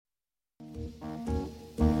Welcome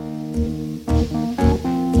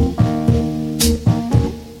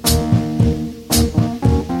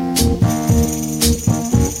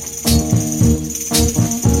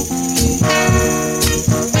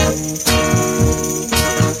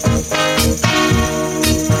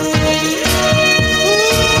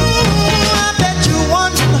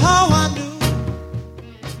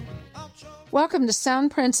to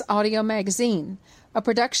Soundprints Audio Magazine, a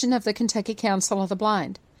production of the Kentucky Council of the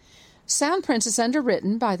Blind. Soundprints is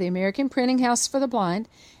underwritten by the American Printing House for the Blind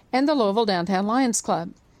and the Louisville Downtown Lions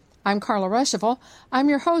Club. I'm Carla Ruschival. I'm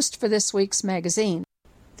your host for this week's magazine.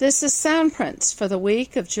 This is Soundprints for the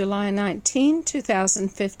week of July 19,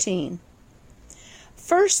 2015.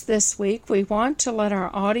 First this week, we want to let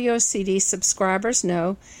our audio CD subscribers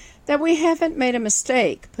know that we haven't made a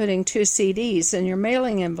mistake putting 2 CDs in your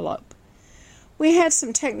mailing envelope. We had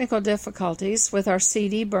some technical difficulties with our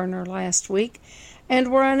CD burner last week and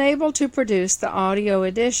were unable to produce the audio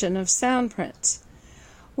edition of Soundprints.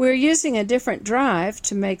 We're using a different drive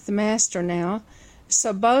to make the master now,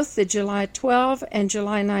 so both the July 12 and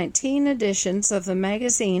July 19 editions of the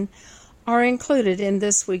magazine are included in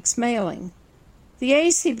this week's mailing. The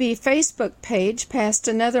ACB Facebook page passed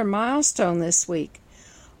another milestone this week.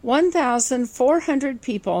 1,400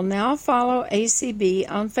 people now follow ACB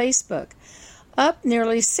on Facebook, up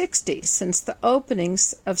nearly 60 since the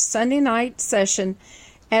openings of Sunday night session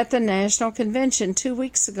at the National Convention 2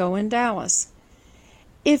 weeks ago in Dallas.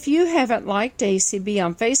 If you haven't liked ACB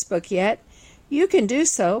on Facebook yet, you can do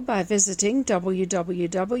so by visiting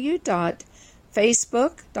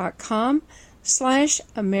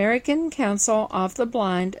www.facebook.com/American Council of the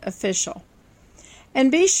Blind Official. And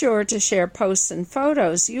be sure to share posts and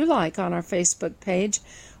photos you like on our Facebook page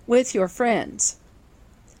with your friends.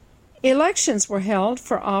 Elections were held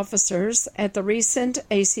for officers at the recent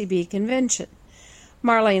ACB convention.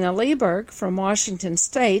 Marlena Lieberg from Washington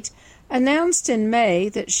State announced in May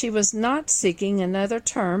that she was not seeking another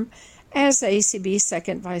term as ACB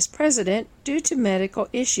second vice president due to medical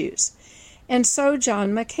issues. And so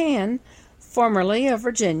John McCann, formerly of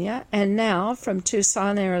Virginia and now from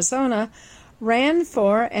Tucson, Arizona, ran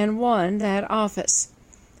for and won that office.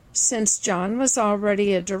 Since John was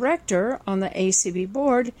already a director on the ACB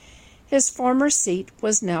board, his former seat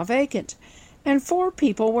was now vacant, and 4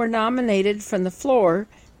 people were nominated from the floor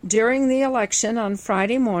during the election on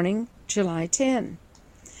Friday morning, July 10.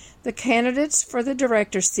 The candidates for the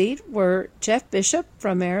director seat were Jeff Bishop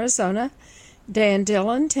from Arizona, Dan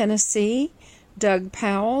Dillon, Tennessee, Doug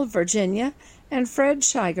Powell, Virginia, and Fred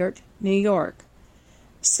Scheigert, New York.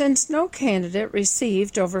 Since no candidate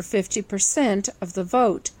received over 50% of the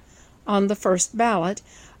vote on the first ballot,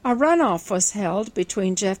 a runoff was held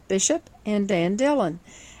between Jeff Bishop and Dan Dillon,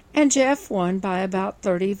 and Jeff won by about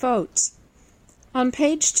 30 votes. On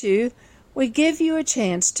page 2, we give you a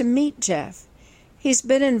chance to meet Jeff. He's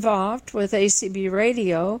been involved with ACB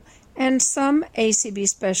Radio and some ACB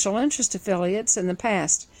special interest affiliates in the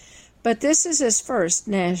past, but this is his first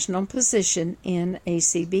national position in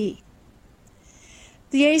ACB.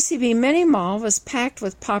 The ACB Mini Mall was packed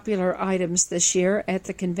with popular items this year at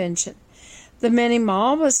the convention. The Mini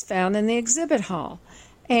Mall was found in the exhibit hall,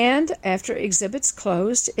 and after exhibits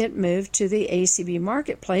closed, it moved to the ACB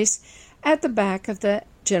Marketplace at the back of the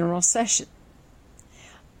general session.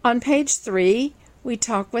 On page 3, we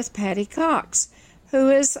talk with Patty Cox,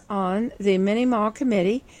 who is on the Mini Mall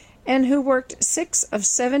committee and who worked 6 of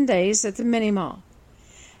 7 days at the Mini Mall.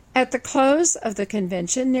 At the close of the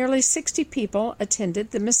convention, nearly 60 people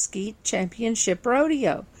attended the Mesquite Championship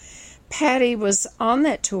Rodeo. Patty was on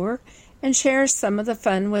that tour and shares some of the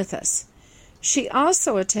fun with us. She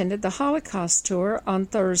also attended the Holocaust tour on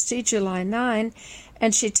Thursday, July 9,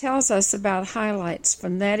 and she tells us about highlights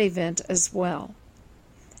from that event as well.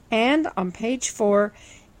 And on page 4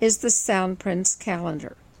 is the Soundprints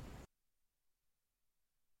calendar.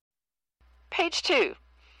 Page 2.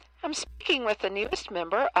 I'm speaking with the newest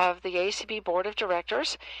member of the ACB Board of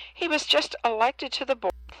Directors. He was just elected to the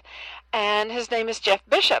board, and his name is Jeff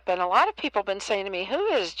Bishop. And a lot of people have been saying to me, who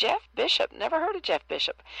is Jeff Bishop? Never heard of Jeff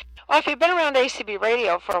Bishop. Well, if you've been around ACB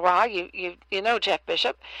Radio for a while, you know Jeff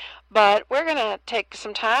Bishop. But we're going to take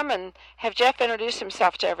some time and have Jeff introduce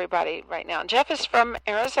himself to everybody right now. And Jeff is from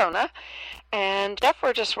Arizona. And Jeff,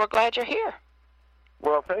 we're glad you're here.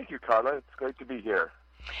 Well, thank you, Carla. It's great to be here.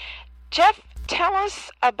 Jeff, tell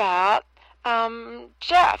us about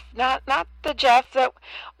Jeff, not the Jeff that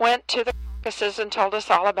went to the caucuses and told us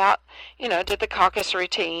all about, did the caucus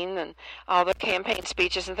routine and all the campaign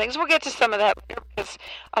speeches and things. We'll get to some of that later because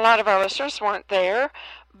a lot of our listeners weren't there.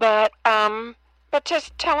 But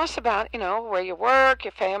just tell us about, where you work,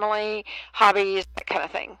 your family, hobbies, that kind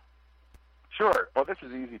of thing. Sure. Well, this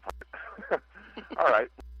is the easy part. All right.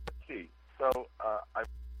 Let's see. So I work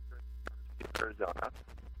in Arizona,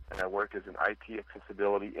 and I work as an IT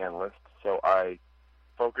accessibility analyst. So I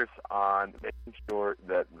focus on making sure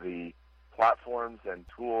that the platforms and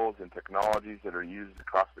tools and technologies that are used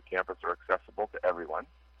across the campus are accessible to everyone.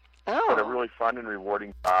 Oh. It's been a really fun and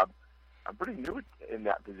rewarding job. I'm pretty new in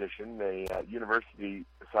that position. The university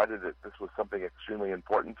decided that this was something extremely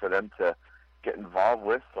important for them to get involved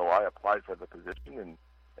with, so I applied for the position,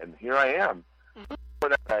 and here I am. Mm-hmm.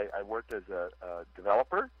 Before that, I worked as a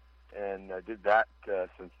developer, and I did that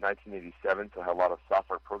since 1987, so I have a lot of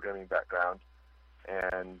software programming background,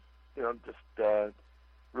 and just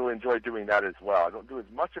really enjoy doing that as well. I don't do as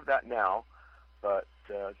much of that now, but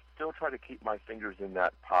still try to keep my fingers in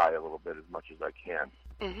that pie a little bit as much as I can.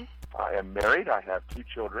 Mm-hmm. I am married. I have 2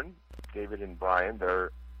 children, David and Brian.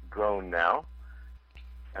 They're grown now.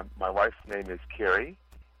 And my wife's name is Carrie,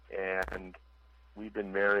 and we've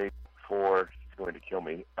been married for, she's going to kill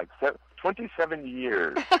me, like 27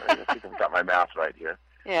 years. I think I've got my math right here.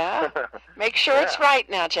 Yeah. Make sure it's right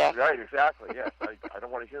now, Jeff. Right, exactly, yes. I don't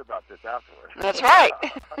want to hear about this afterwards. That's right.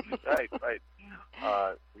 Right.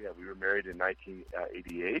 We were married in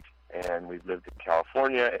 1988, and we've lived in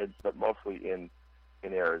California, but mostly in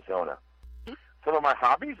Arizona. Mm-hmm. Some of my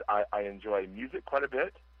hobbies, I enjoy music quite a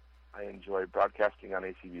bit. I enjoy broadcasting on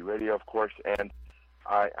ACB radio, of course, and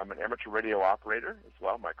I'm an amateur radio operator as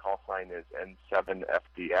well. My call sign is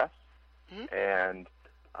N7FDS, mm-hmm. and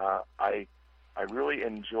I really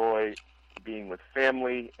enjoy being with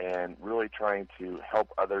family and really trying to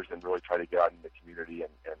help others and really try to get out in the community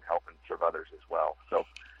and help and serve others as well. So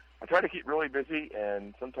I try to keep really busy,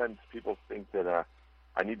 and sometimes people think that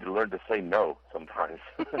I need to learn to say no sometimes,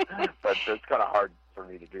 but it's kind of hard for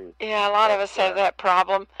me to do. Yeah, a lot of us have that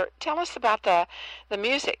problem. Tell us about the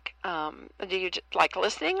music. Do you like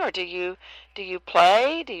listening, or do you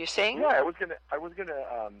play? Do you sing? Yeah, I was gonna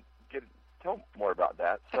tell more about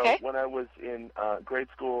that. So okay. When I was in grade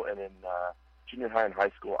school and in junior high and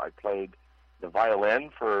high school, I played the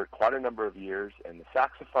violin for quite a number of years and the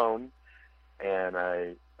saxophone, and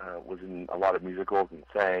I was in a lot of musicals and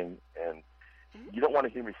sang. And you don't want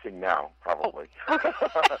to hear me sing now, probably. Oh, okay.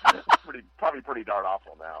 Probably pretty darn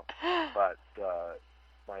awful now. But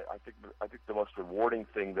I think the most rewarding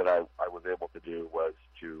thing that I was able to do was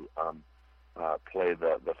to play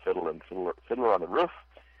the fiddle and Fiddler on the Roof,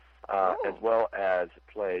 as well as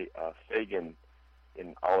play Fagin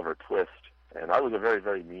in Oliver Twist. And I was a very,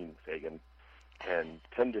 very mean Fagin, and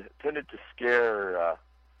tended to scare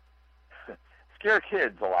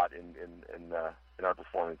kids a lot in our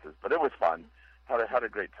performances. But it was fun. Had a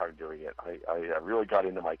great time doing it. I really got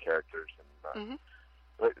into my characters, and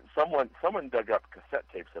someone dug up cassette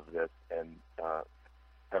tapes of this and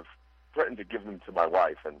have threatened to give them to my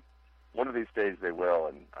wife, and one of these days they will,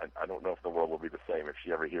 and I don't know if the world will be the same if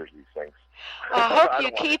she ever hears these things. Well, I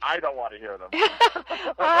hope I don't want to hear them.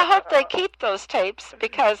 Well, I hope they keep those tapes,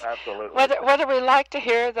 because absolutely, whether we like to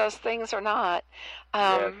hear those things or not,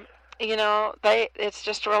 yes. It's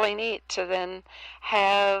just really neat to then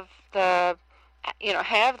have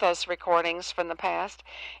have those recordings from the past,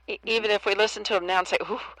 even if we listen to them now and say,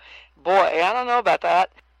 "Ooh, boy, I don't know about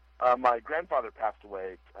that." My grandfather passed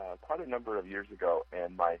away quite a number of years ago,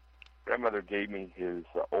 and my grandmother gave me his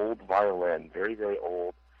old violin, very, very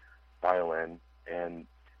old violin, and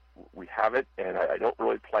we have it, and I don't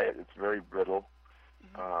really play it. It's very brittle,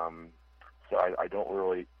 so I don't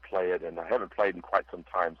really play it, and I haven't played in quite some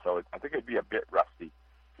time, so I think it'd be a bit rusty.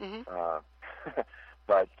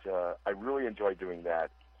 But I really enjoy doing that.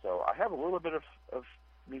 So I have a little bit of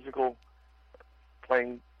musical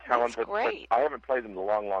playing talent, but I haven't played in a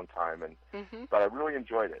long, long time, but I really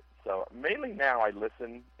enjoyed it. So mainly now I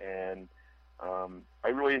listen, and I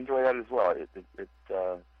really enjoy that as well.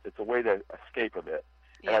 It's a way to escape a bit.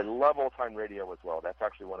 Yeah. And I love old-time radio as well. That's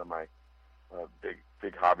actually one of my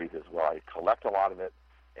big hobbies as well. I collect a lot of it,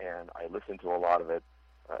 and I listen to a lot of it,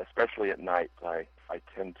 especially at night. I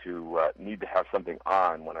tend to need to have something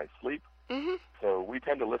on when I sleep. So we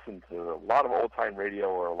tend to listen to a lot of old-time radio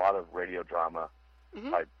or a lot of radio drama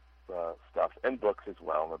type stuff, and books as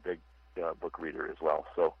well. I'm a big book reader as well.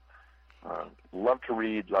 So love to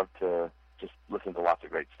read, love to just listen to lots of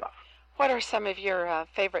great stuff. What are some of your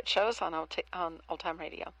favorite shows on old-time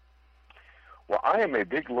radio? Well, I am a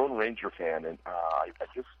big Lone Ranger fan, and I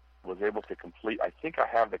just was able to complete, I think I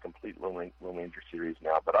have the complete Lone Ranger series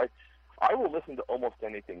now, but I will listen to almost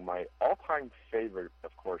anything. My all-time favorite,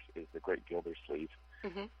 of course, is the Great Gildersleeve.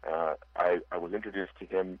 I was introduced to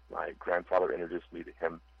him. My grandfather introduced me to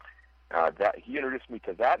him. He introduced me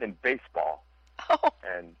to that and baseball.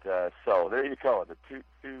 And so there you go. The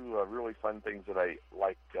two really fun things that I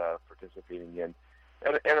like participating in.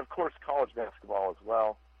 And of course, college basketball as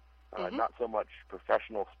well. Not so much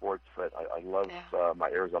professional sports, but I love my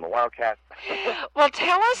Arizona Wildcats. Well,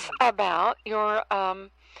 tell us about your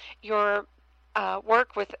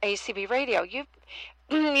work with ACB Radio.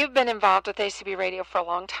 You've been involved with ACB Radio for a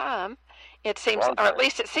long time. It seems, or at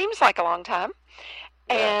least it seems like a long time.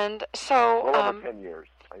 Yeah. And so, well over 10 years.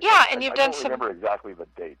 And you've done some. I don't remember exactly the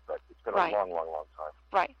date, but it's been a long time.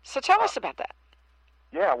 Right. So tell us about that.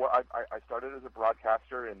 Yeah. Well, I started as a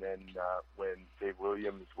broadcaster, and then when Dave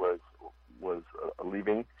Williams was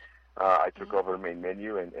leaving, I took over Main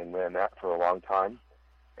Menu and ran that for a long time,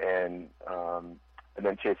 and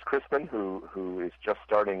then Chase Crispin, who is just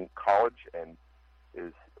starting college and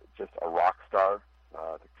is just a rock star.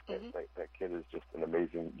 That kid is just an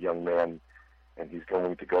amazing young man, and he's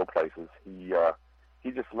going to go places. He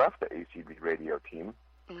just left the ACB Radio team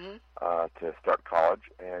to start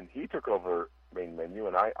college, and he took over Main Menu,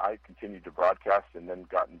 and I continued to broadcast and then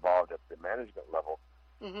got involved at the management level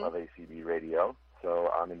of ACB Radio. So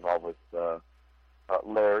I'm involved with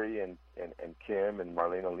Larry and Kim and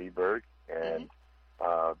Marlena Lieberg and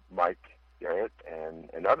Mike Garrett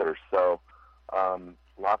and others. So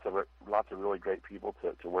lots of really great people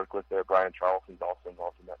to work with there. Brian Charleston's also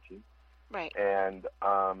involved in that team. Right. And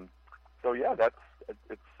so yeah,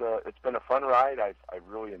 it's been a fun ride. I've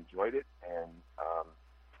really enjoyed it, and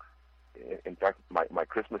in fact, my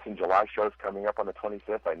Christmas in July show is coming up on the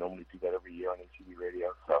 25th. I normally do that every year on ACB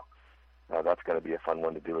Radio, so that's going to be a fun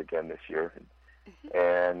one to do again this year.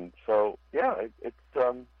 And so yeah,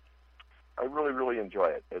 I really enjoy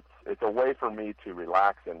it. It's a way for me to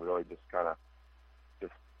relax and really just kind of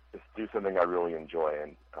just do something I really enjoy.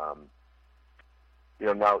 And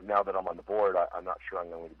now that I'm on the board, I'm not sure I'm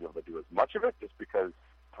going to be able to do as much of it, just because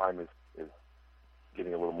time is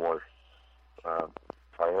getting a little more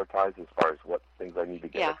prioritized as far as what things I need to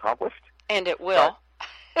get accomplished. And it will.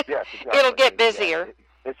 Yes, exactly. It'll get busier.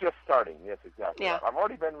 It's just starting. Yes, exactly. Yeah. I've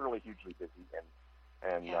already been really hugely busy,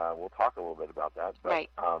 and we'll talk a little bit about that. But, right.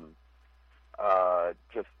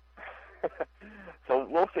 Just so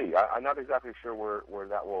we'll see. I'm not exactly sure where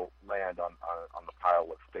that will land on the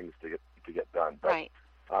pile of things to get done. But, right.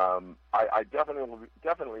 I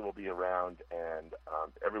definitely will be around, and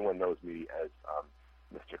everyone knows me as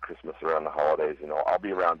Mr. Christmas around the holidays. I'll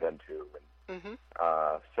be around then too. And,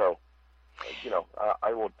 so,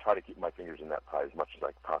 I will try to keep my fingers in that pie as much as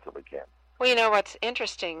I possibly can. Well, what's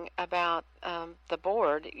interesting about the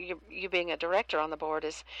board, you being a director on the board,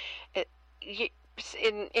 is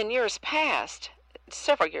in years past,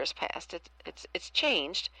 several years past, it's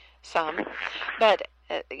changed some, but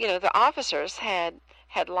the officers had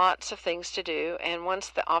lots of things to do, and once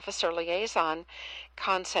the officer liaison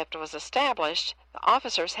concept was established, the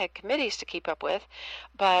officers had committees to keep up with,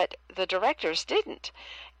 but the directors didn't.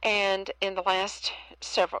 And in the last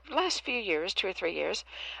few years, 2 or 3 years,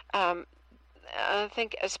 I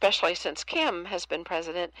think especially since Kim has been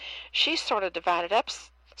president, she's sort of divided up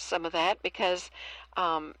some of that, because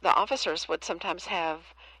the officers would sometimes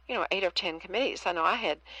have 8 or 10 committees. I know I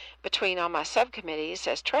had, between all my subcommittees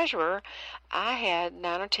as treasurer, I had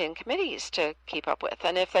 9 or 10 committees to keep up with.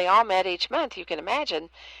 And if they all met each month, you can imagine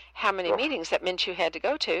how many meetings that meant you had to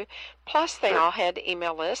go to. Plus, they all had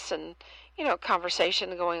email lists and,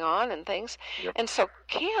 conversation going on and things. Yep. And so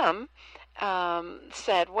Kim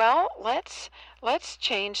said, well, let's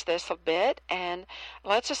change this a bit, and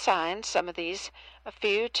let's assign a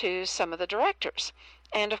few to some of the directors.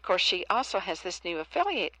 And of course, she also has this new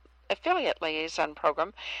affiliate liaison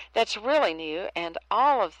program that's really new, and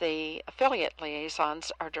all of the affiliate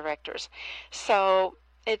liaisons are directors. So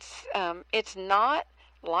it's not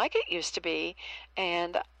like it used to be,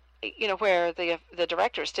 and where the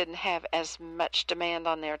directors didn't have as much demand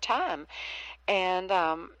on their time. And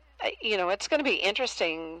it's going to be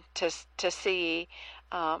interesting to see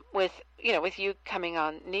with you coming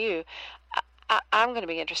on new. I'm going to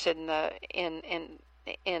be interested in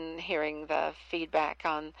hearing the feedback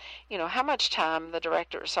on how much time the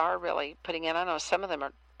directors are really putting in. I know some of them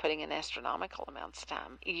are putting in astronomical amounts of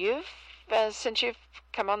time. Since you've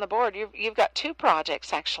come on the board, you've got 2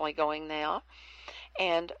 projects actually going now,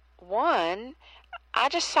 and one, I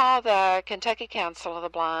just saw the Kentucky Council of the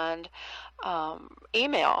Blind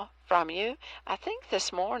email from you, I think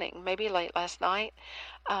this morning, maybe late last night,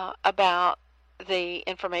 about the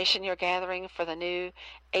information you're gathering for the new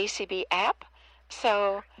ACB app.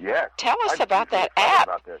 So tell us about that app.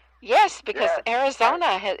 About this. Yes, because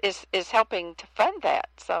Arizona is helping to fund that.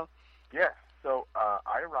 So yes, so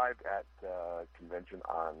I arrived at the convention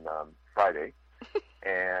on Friday,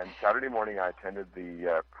 and Saturday morning I attended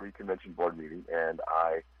the pre-convention board meeting, and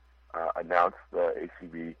I announced the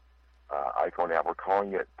ACB iPhone app. We're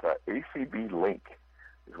calling it ACB Link,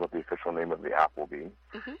 is what the official name of the app will be.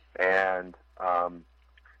 And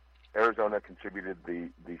Arizona contributed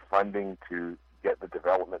the funding to get the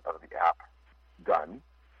development of the app done.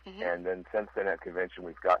 And then since then at convention,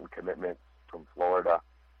 we've gotten commitments from Florida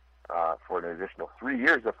for an additional 3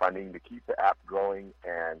 years of funding to keep the app growing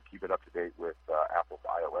and keep it up to date with Apple's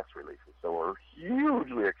iOS releases. So we're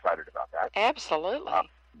hugely excited about that. Absolutely.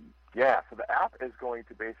 Yeah, so the app is going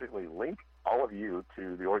to basically link all of you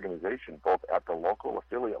to the organization, both at the local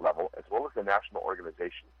affiliate level as well as the national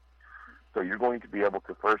organization. So you're going to be able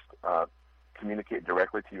to first communicate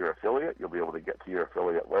directly to your affiliate. You'll be able to get to your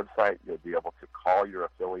affiliate website. You'll be able to call your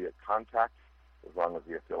affiliate contact as long as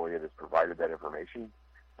the affiliate has provided that information.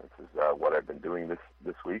 This is what I've been doing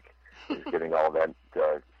this week, is getting all that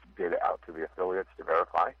data out to the affiliates to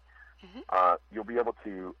verify. You'll be able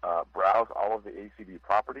to browse all of the ACB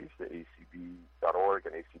properties, the acb.org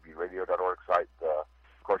and acbradio.org site,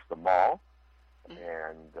 of course, the mall,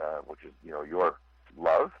 and which is your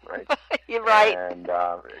love, right? You're right. And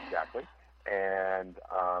exactly. And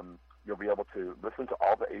you'll be able to listen to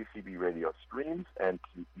all the ACB radio streams, and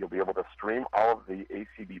you'll be able to stream all of the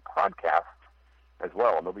ACB podcasts as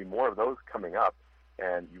well. And there'll be more of those coming up,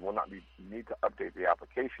 and you will not need to update the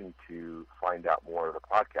application to find out more of the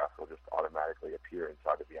podcasts. Will just automatically appear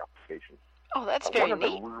inside of the application. Oh, that's very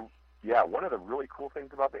neat. One of the really cool things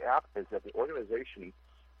about the app is that the organization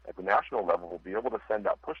at the national level will be able to send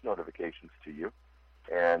out push notifications to you,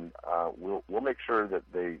 and we'll make sure that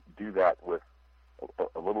they do that with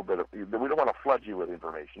a little bit of. We don't want to flood you with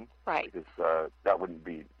information, right? Because that wouldn't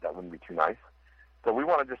be too nice. So we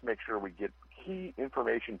want to just make sure we get key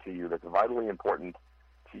information to you that's vitally important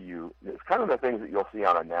to you. It's kind of the things that you'll see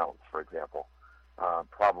on Announce, for example.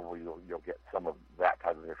 Probably you'll get some of that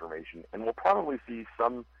type of information, and we'll probably see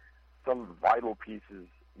some vital pieces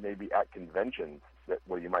maybe at conventions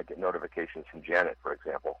where you might get notifications from Janet, for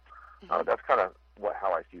example. That's kind of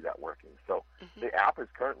how I see that working. So the app is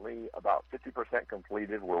currently about 50%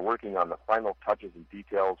 completed. We're working on the final touches and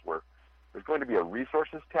details. There's going to be a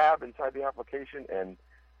resources tab inside the application, and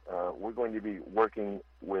we're going to be working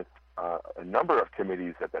with a number of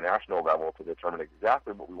committees at the national level to determine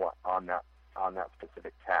exactly what we want on that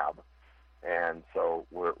specific tab. And so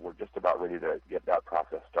we're just about ready to get that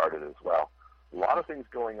process started as well. A lot of things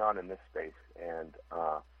going on in this space, and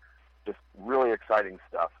just really exciting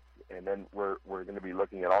stuff. And then we're going to be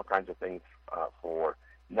looking at all kinds of things for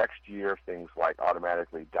next year, things like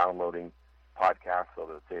automatically downloading podcasts, so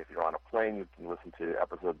that, say, if you're on a plane, you can listen to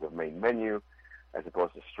episodes of Main Menu as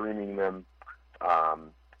opposed to streaming them,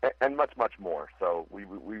 and much, much more. So we've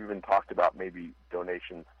even talked about maybe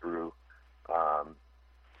donations through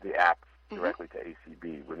the app directly to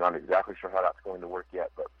ACB. We're not exactly sure how that's going to work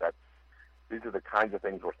yet, but these are the kinds of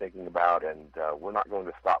things we're thinking about, and we're not going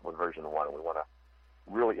to stop with version 1. We want to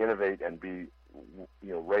really innovate and be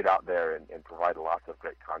right out there and provide lots of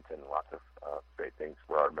great content and lots of great things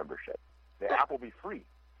for our membership. The app will be free.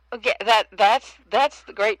 Okay, that's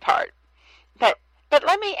the great part. But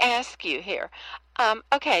let me ask you here.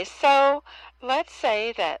 Okay, so let's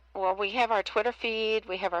say that, well, we have our Twitter feed,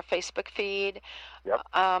 we have our Facebook feed,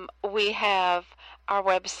 we have our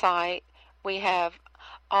website, we have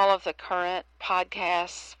all of the current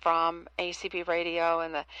podcasts from ACB Radio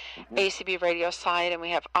and the ACB Radio site, and we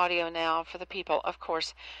have audio now for the people, of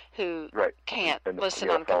course, who can't listen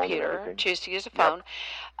on a computer, choose to use a phone.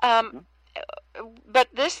 But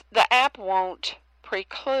the app won't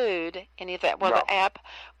preclude any of that. Will the app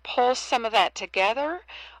pull some of that together?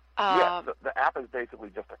 Yes, the app is basically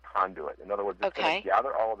just a conduit. In other words, it's going to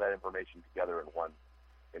gather all of that information together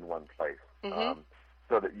in one place.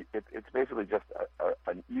 So that it's basically just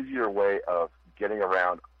an easier way of getting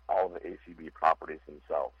around all of the ACB properties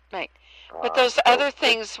themselves. Right. But those other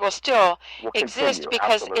things will still exist,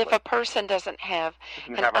 because absolutely. If a person doesn't have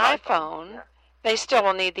an iPhone, they still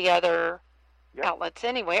will need the other outlets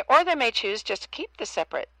anyway, or they may choose just to keep the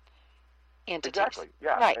separate entities. Exactly,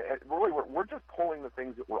 yeah. Right. And really, we're just pulling the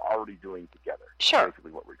things that we're already doing together. Sure.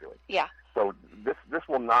 Basically what we're doing. Yeah. So this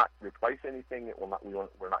will not replace anything. It will not.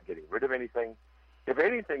 We're not getting rid of anything. If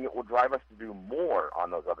anything, it will drive us to do more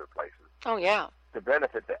on those other places. Oh, yeah. To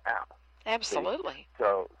benefit the app. Absolutely.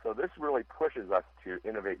 So this really pushes us to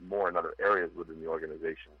innovate more in other areas within the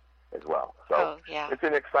organization as well. So it's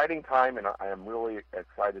an exciting time, and I am really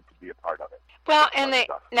excited to be a part of it. Well,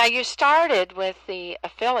 now you started with the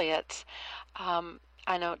affiliates.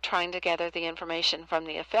 I know, trying to gather the information from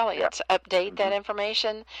the affiliates, update that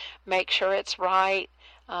information, make sure it's right,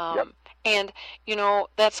 And,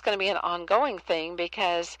 that's going to be an ongoing thing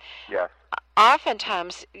because yes.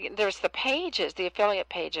 Oftentimes there's the pages, the affiliate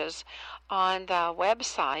pages on the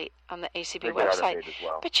website, on the ACB website. As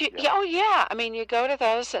well. But you go to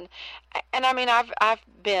those and I mean, I've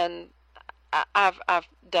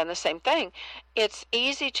done the same thing. It's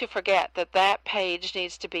easy to forget that page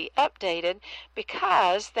needs to be updated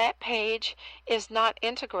because that page is not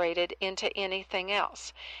integrated into anything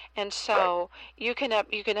else. And so you can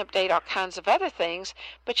update all kinds of other things,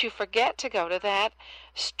 but you forget to go to that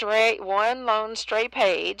one lone stray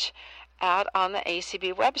page out on the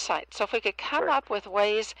ACB website. So if we could come up with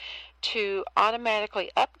ways to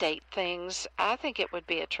automatically update things, I think it would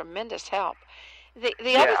be a tremendous help.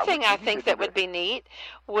 The other thing I think that would be neat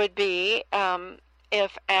would be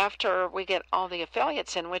if after we get all the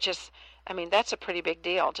affiliates in, which is, I mean, that's a pretty big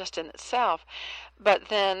deal just in itself, but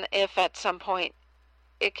then if at some point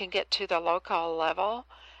it can get to the local level,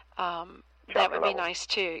 that would be nice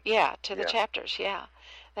too. Yeah, to the chapters,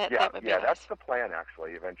 That would be nice. That's the plan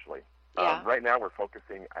actually, eventually. Right now we're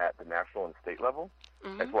focusing at the national and state level,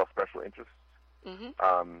 as well as special interests.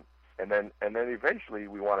 And then eventually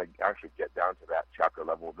we want to actually get down to that chapter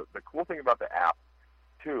level. The cool thing about the app,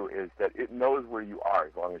 too, is that it knows where you are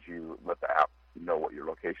as long as you let the app know what your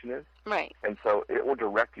location is. Right. And so it will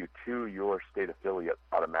direct you to your state affiliate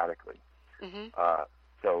automatically.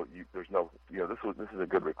 So there's no, this is a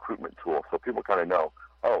good recruitment tool. So people kind of know,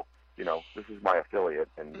 this is my affiliate,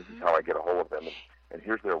 and this is how I get a hold of them, and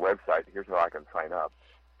here's their website, here's how I can sign up.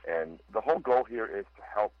 And the whole goal here is to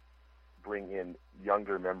help bring in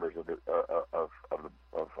younger members of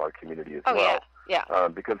our community as well.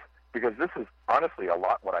 Because this is honestly a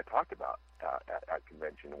lot what I talked about at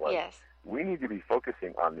convention was we need to be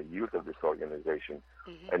focusing on the youth of this organization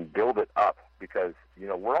and build it up because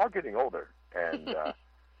we're all getting older and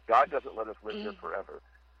God doesn't let us live here forever.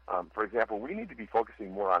 For example, we need to be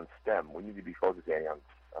focusing more on STEM. We need to be focusing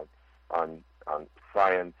on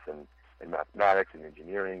science and mathematics and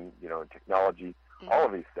engineering, and technology. All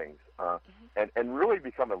of these things, and really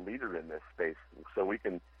become a leader in this space so we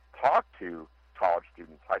can talk to college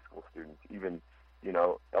students, high school students, even,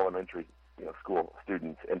 elementary, school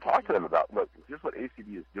students, and talk to them about, look, here's what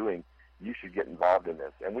ACB is doing. You should get involved in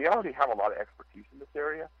this. And we already have a lot of expertise in this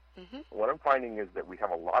area. What I'm finding is that we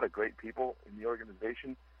have a lot of great people in the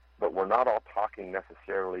organization, but we're not all talking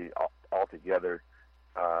necessarily all together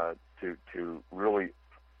to really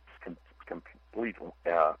complete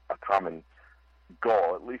a common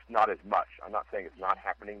goal, at least not as much. I'm not saying it's not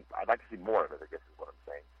happening. I'd like to see more of it, I guess is what I'm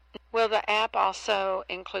saying. Will the app also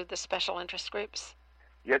include the special interest groups?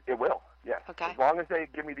 Yeah, it will, yes. Okay. As long as they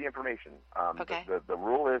give me the information. The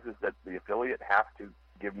rule is that the affiliate has to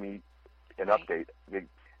give me an update.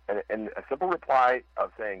 And a simple reply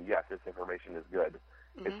of saying, yes, this information is good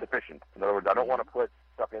is sufficient. In other words, I don't want to put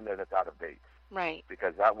stuff in there that's out of date. Right.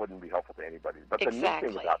 Because that wouldn't be helpful to anybody. But the neat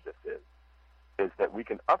thing about this is that we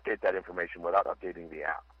can update that information without updating the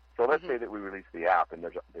app. So let's say that we release the app and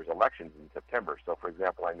there's elections in September. So, for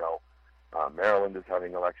example, I know Maryland is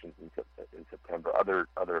having elections in September. Other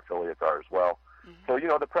affiliates are as well. So,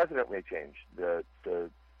 the president may change. The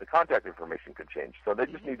contact information could change. So they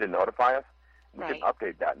just need to notify us. We can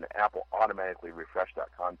update that, and the app will automatically refresh that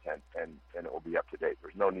content, and it will be up to date.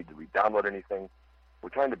 There's no need to re-download anything. We're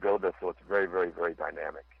trying to build this so it's very, very, very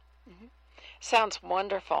dynamic. Sounds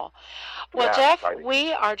wonderful. Well, Jeff,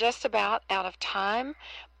 we are just about out of time,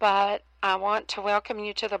 but I want to welcome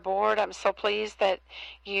you to the board. I'm so pleased that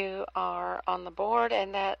you are on the board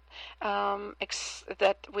and that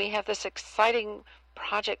that we have this exciting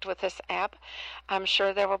project with this app. I'm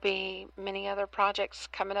sure there will be many other projects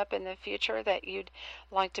coming up in the future that you'd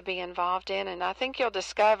like to be involved in, and I think you'll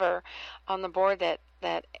discover on the board that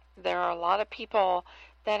there are a lot of people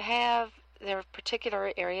that have their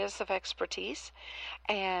particular areas of expertise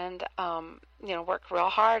and work real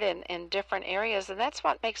hard in different areas, and that's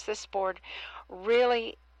what makes this board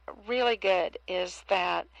really, really good, is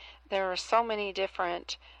that there are so many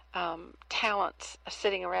different talents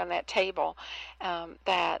sitting around that table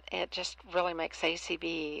that it just really makes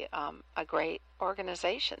ACB a great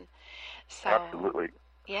organization. So, absolutely.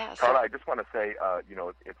 Yeah. Carla, I just want to say,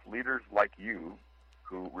 it's leaders like you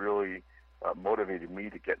who really motivated me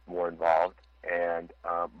to get more involved, and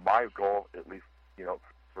my goal, at least,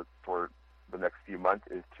 for the next few months,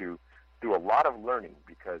 is to do a lot of learning,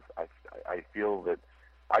 because I feel that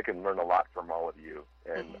I can learn a lot from all of you,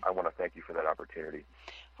 and I want to thank you for that opportunity.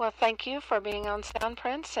 Well, thank you for being on Sound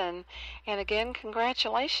Prince, and again,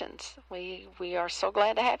 congratulations. We are so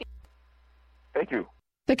glad to have you. Thank you.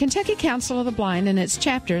 The Kentucky Council of the Blind and its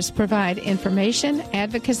chapters provide information,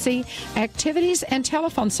 advocacy, activities, and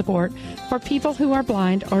telephone support for people who are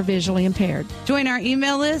blind or visually impaired. Join our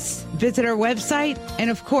email list, visit our website,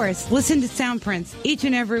 and of course, listen to Soundprints each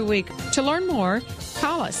and every week. To learn more,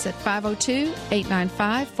 call us at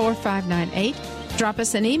 502-895-4598. Drop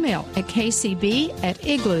us an email at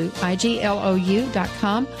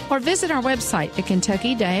kcb@igloo.com or visit our website at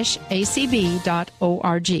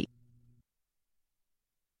kentucky-acb.org.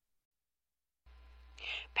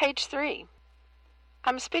 Page 3.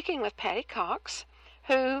 I'm speaking with Patty Cox,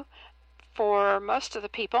 who, for most of the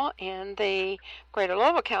people in the Greater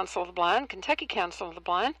Louisville Council of the Blind, Kentucky Council of the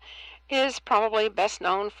Blind, is probably best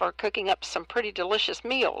known for cooking up some pretty delicious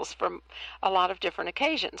meals for a lot of different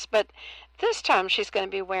occasions. But this time she's going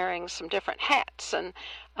to be wearing some different hats, and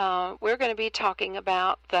we're going to be talking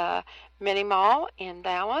about the Mini Mall in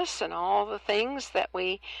Dallas and all the things that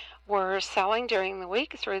we were selling during the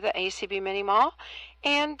week through the ACB Mini Mall.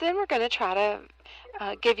 And then we're going to try to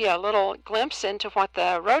give you a little glimpse into what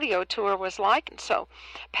the rodeo tour was like. And so,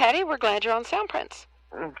 Patty, we're glad you're on Soundprints.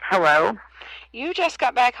 Hello. You just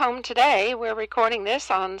got back home today. We're recording this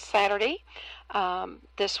on Saturday.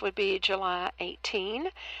 This would be July 18.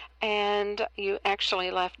 And you actually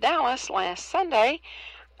left Dallas last Sunday,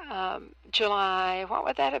 July, what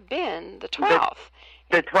would that have been? The 12th.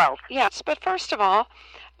 The 12th. Yes, but first of all,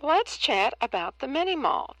 let's chat about the Mini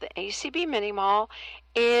Mall. The ACB Mini Mall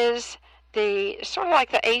is the sort of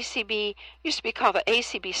like the ACB, used to be called the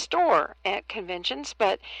ACB store at conventions,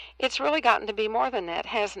 but it's really gotten to be more than that,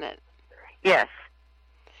 hasn't it? Yes,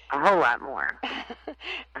 a whole lot more.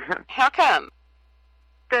 How come?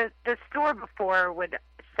 The store before would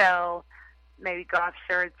sell maybe golf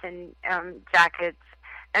shirts and jackets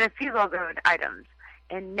and a few logoed items.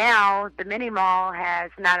 And now the Mini Mall has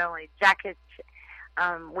not only jackets,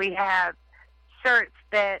 we have shirts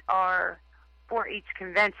that are for each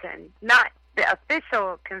convention, not the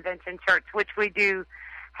official convention shirts, which we do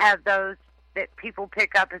have those that people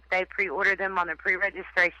pick up if they pre-order them on the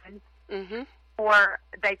pre-registration, or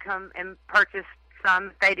they come and purchase some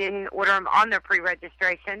if they didn't order them on their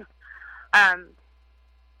pre-registration.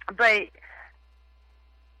 But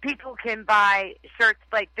people can buy shirts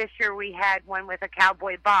like this year we had one with a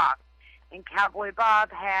Cowboy Bob, and Cowboy Bob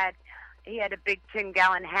he had a big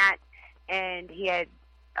 10-gallon hat, and he had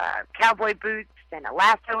cowboy boots and a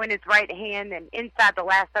lasso in his right hand, and inside the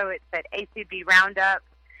lasso it said ACB Roundup.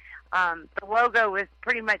 The logo was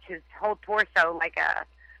pretty much his whole torso,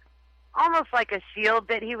 almost like a shield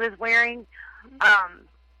that he was wearing. And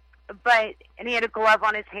he had a glove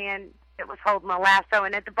on his hand that was holding a lasso,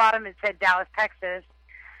 and at the bottom it said Dallas, Texas.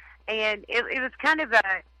 And it was kind of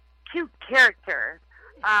a cute character.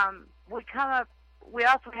 We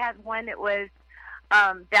also had one that was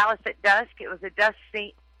Dallas at Dusk. It was a dusk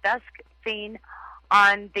scene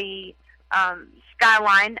on the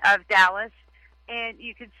skyline of Dallas, and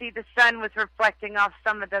you could see the sun was reflecting off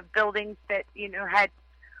some of the buildings that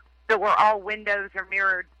that were all windows or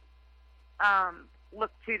mirrored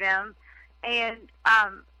look to them. And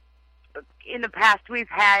in the past, we've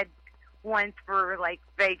had ones for like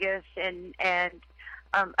Vegas and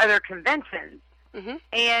other conventions.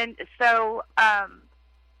 And so,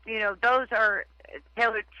 those are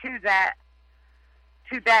tailored to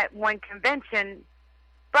that one convention.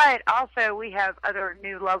 But also we have other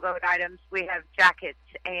new logoed items. We have jackets,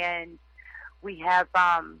 and we have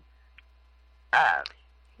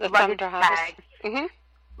luggage tags.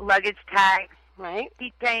 Luggage tags. Right.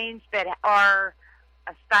 Keychains that are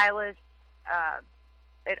a stylus.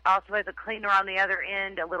 It also has a cleaner on the other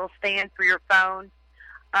end, a little stand for your phone.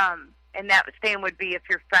 And that stand would be if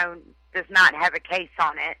your phone does not have a case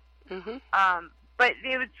on it. But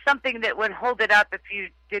it was something that would hold it up if you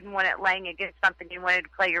didn't want it laying against something. You wanted to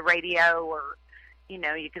play your radio, or,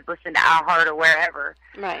 you could listen to iHeart or wherever.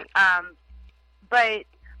 Right. But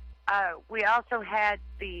we also had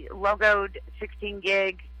the logoed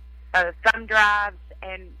 16-gig thumb drives,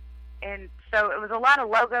 and so it was a lot of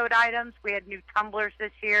logoed items. We had new tumblers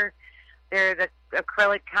this year. They're the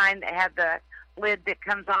acrylic kind that have the lid that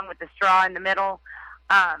comes on with the straw in the middle.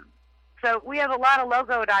 So we have a lot of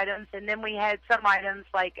logoed items, and then we had some items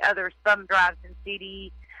like other thumb drives and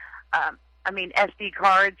SD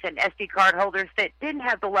cards and SD card holders that didn't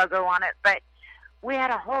have the logo on it, but we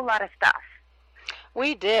had a whole lot of stuff.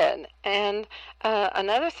 We did. And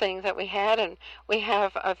another thing that we had, and we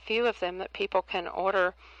have a few of them that people can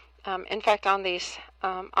order. In fact, on these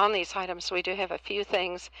items, we do have a few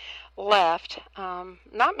things left.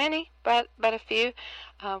 Not many, but a few.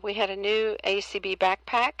 We had a new ACB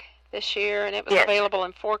backpack this year, and it was available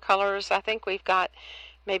in 4 colors. I think we've got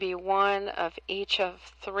maybe one of each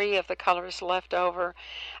of 3 of the colors left over.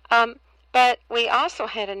 But we also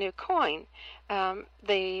had a new coin.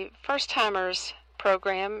 The First Timers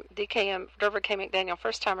program, DKM, Durward K. McDaniel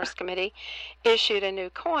First Timers Committee, issued a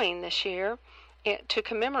new coin this year to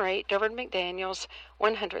commemorate Durward McDaniel's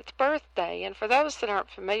 100th birthday. And for those that aren't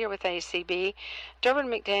familiar with ACB, Durward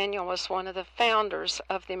McDaniel was one of the founders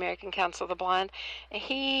of the American Council of the Blind.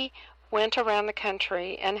 He went around the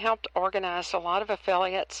country and helped organize a lot of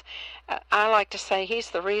affiliates. I like to say he's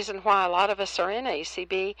the reason why a lot of us are in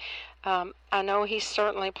ACB. I know he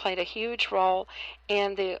certainly played a huge role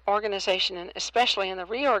in the organization, and especially in the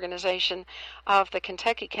reorganization of the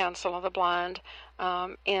Kentucky Council of the Blind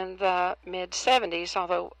in the mid-'70s,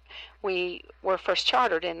 although we were first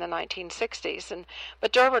chartered in the 1960s.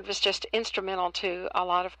 But Durward was just instrumental to a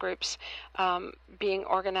lot of groups being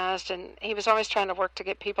organized, and he was always trying to work to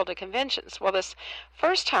get people to conventions. Well, this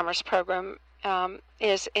First Timers program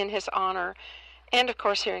is in his honor. And, of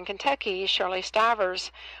course, here in Kentucky, Shirley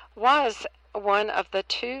Stivers was one of the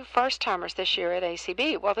 2 first-timers this year at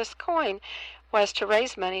ACB. Well, this coin was to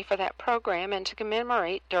raise money for that program and to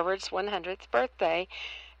commemorate Durward's 100th birthday.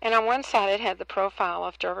 And on one side, it had the profile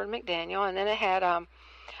of Durward McDaniel, and then it had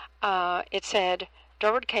it said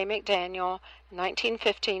Durward K. McDaniel,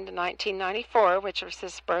 1915 to 1994, which was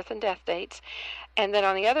his birth and death dates. And then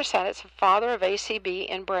on the other side, it's Father of ACB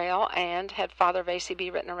in Braille, and had Father of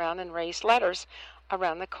ACB written around in raised letters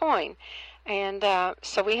around the coin. And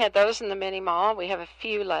so we had those in the mini mall. We have a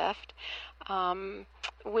few left.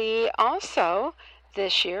 We also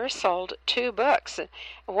this year sold 2 books.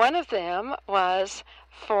 One of them was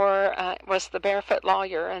was The Barefoot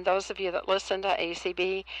Lawyer, and those of you that listened to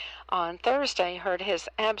ACB on Thursday heard his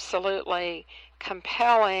absolutely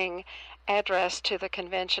compelling address to the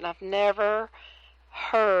convention. I've never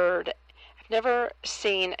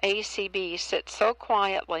seen ACB sit so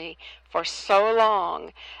quietly for so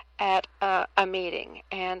long at a meeting,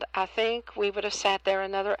 and I think we would have sat there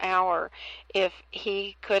another hour if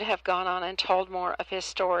he could have gone on and told more of his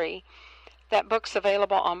story. That book's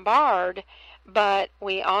available on Bard, but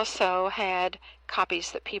we also had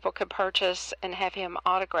copies that people could purchase and have him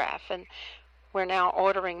autograph, and we're now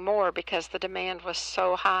ordering more because the demand was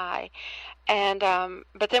so high. And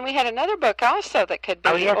but then we had another book also that could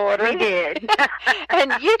be ordered. We did.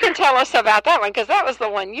 And you can tell us about that one, because that was the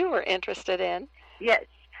one you were interested in. Yes.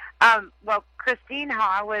 Well, Christine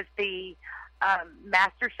Haw was the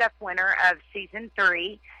MasterChef winner of season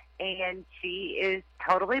 3, and she is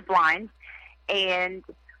totally blind, and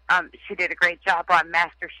she did a great job on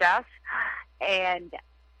MasterChef, and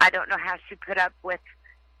I don't know how she put up with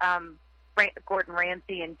Gordon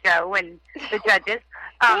Ramsay and Joe and the judges.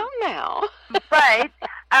 Well, now. But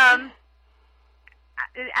I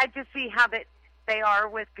just see how that they are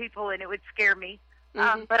with people, and it would scare me.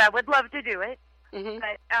 But I would love to do it. Mm-hmm.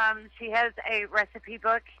 But she has a recipe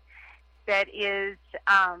book that is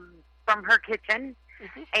from her kitchen,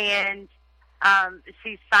 and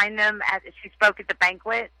she signed them. She spoke at the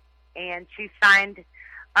banquet, and she signed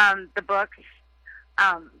the books.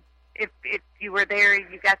 If you were there,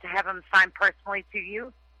 you got to have them signed personally to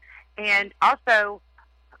you. And also,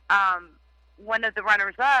 one of the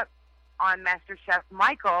runners-up on MasterChef,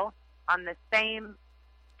 Michael, on the same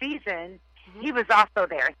season, he was also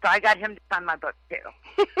there, so I got him to sign my book,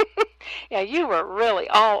 too. Yeah, you were really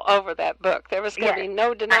all over that book. There was going to be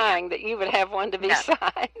no denying that you would have one to be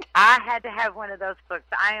signed. I had to have one of those books.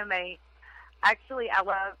 I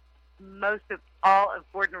love most of all of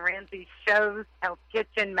Gordon Ramsay's shows, Hell's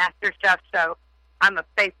Kitchen, MasterChef, so I'm a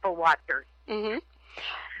faithful watcher. Mm-hmm.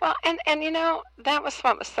 Well, and you know, that was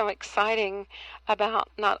what was so exciting about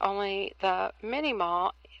not only the mini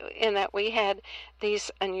mall, in that we had these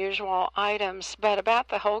unusual items, but about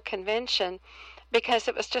the whole convention, because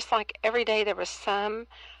it was just like every day there was some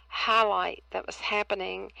highlight that was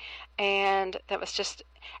happening, and that was just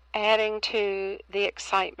adding to the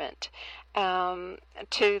excitement, to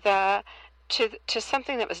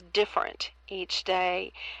something that was different each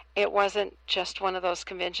day. It wasn't just one of those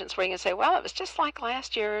conventions where you can say, well, it was just like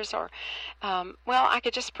last year's, or well, I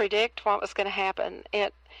could just predict what was going to happen.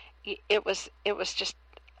 It was just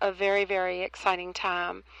a very, very exciting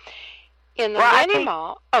time. In the mini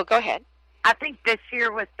mall, go ahead. I think this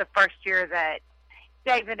year was the first year that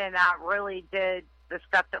David and I really did the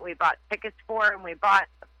stuff that we bought tickets for, and we bought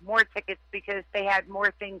more tickets because they had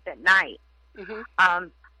more things at night. Mm-hmm.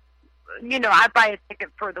 You know, I buy a ticket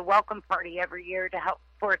for the welcome party every year to help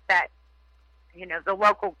support that, you know, the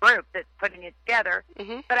local group that's putting it together.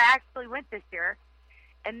 Mm-hmm. But I actually went this year.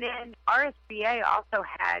 And then RSBA also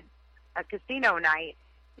had a casino night,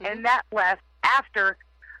 and that left after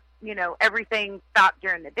everything stopped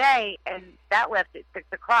during the day, and that left at 6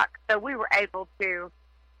 o'clock. So we were able to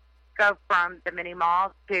go from the mini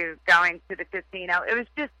mall to going to the casino.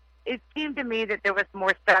 It seemed to me that there was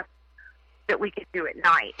more stuff that we could do at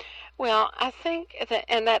night. Well, I think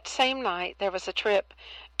that same night there was a trip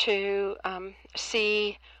to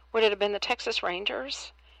see, would it have been the Texas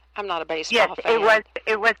Rangers? I'm not a baseball fan. Yes,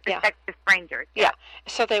 it was the Texas Rangers. Yeah.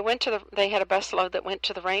 So they had a busload that went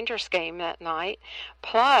to the Rangers game that night.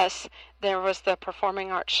 Plus, there was the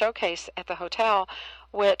Performing Arts Showcase at the hotel,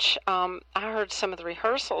 which I heard some of the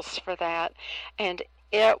rehearsals for that, and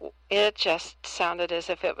it just sounded as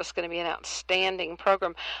if it was going to be an outstanding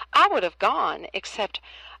program. I would have gone, except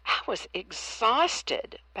I was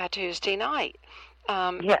exhausted by Tuesday night.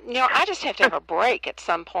 I just have to have a break at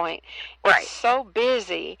some point. Right. It's so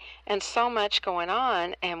busy and so much going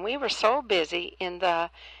on, and we were so busy in the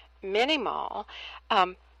mini mall.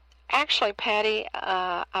 Actually, Patty,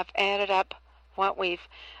 I've added up what we've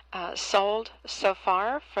sold so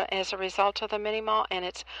far as a result of the mini mall, and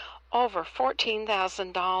it's over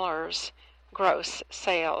 $14,000 gross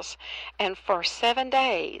sales. And for 7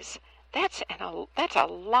 days, that's a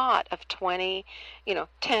lot of 10,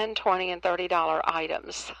 $20, and $30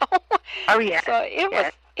 items. Oh yeah. So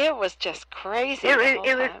it was just crazy.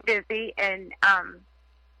 It was busy, and I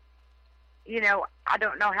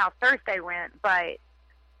don't know how Thursday went, but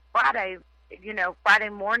Friday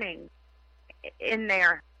morning in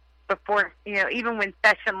there before, even when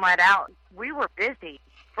session let out, we were busy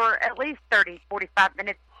for at least 30, 45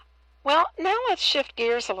 minutes. Well, now let's shift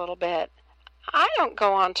gears a little bit. I don't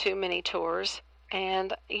go on too many tours,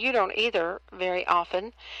 and you don't either very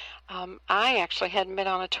often. I actually hadn't been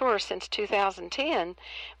on a tour since 2010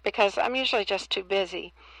 because I'm usually just too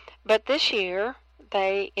busy. But this year,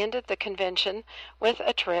 they ended the convention with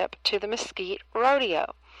a trip to the Mesquite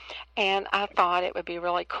Rodeo. And I thought it would be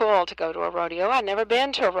really cool to go to a rodeo. I'd never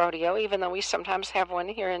been to a rodeo, even though we sometimes have one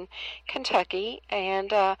here in Kentucky.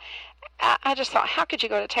 And I just thought, how could you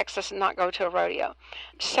go to Texas and not go to a rodeo?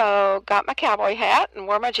 So got my cowboy hat and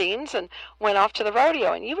wore my jeans and went off to the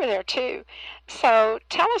rodeo. And you were there too. So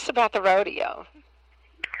tell us about the rodeo.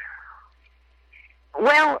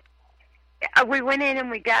 Well, we went in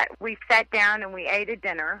and we sat down and we ate a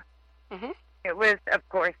dinner. Mm-hmm. It was, of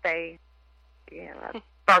course,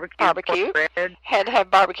 barbecue. Had to have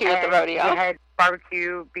barbecue at the rodeo. You had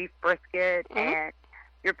barbecue, beef brisket, mm-hmm. and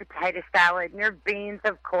your potato salad, and your beans,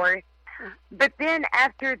 of course. Mm-hmm. But then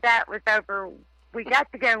after that was over, we got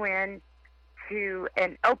to go in to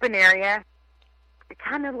an open area,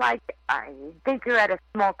 kind of like, I think you're at a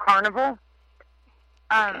small carnival.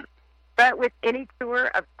 Okay. But with any tour,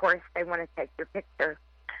 of course, they want to take your picture.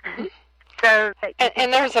 Mm-hmm. So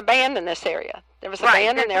and there was a band in this area. There was a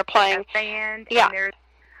band, and they're playing. A band, yeah. And there's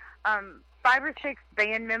 5 or 6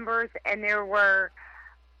 band members, and there were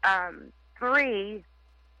 3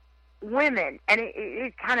 women, and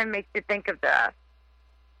it kind of makes you think of the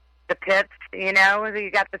Pips. You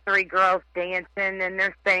got the 3 girls dancing, and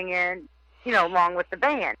they're singing, along with the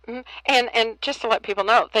band. Mm-hmm. And just to let people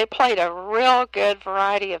know, they played a real good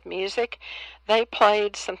variety of music. They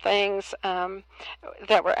played some things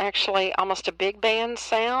that were actually almost a big band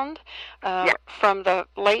sound from the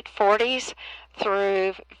late 40s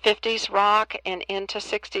through 50s rock and into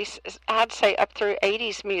 60s, I'd say up through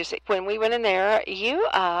 80s music. When we went in there, you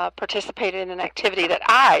participated in an activity that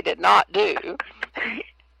I did not do.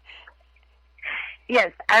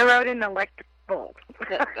 Yes, I rode an electric bull.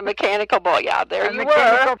 The mechanical bull, yeah. There you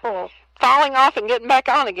were. Bull. Falling off and getting back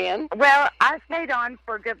on again. Well, I stayed on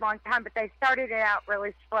for a good long time, but they started it out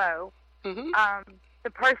really slow. Mm-hmm. The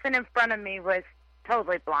person in front of me was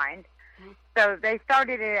totally blind, so they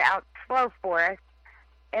started it out slow for us,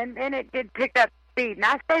 and then it did pick up speed, and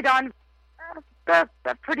I stayed on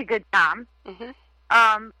a pretty good time.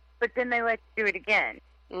 Mm-hmm. But then they let you do it again,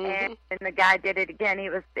 mm-hmm. and the guy did it again.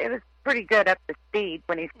 It was pretty good up to speed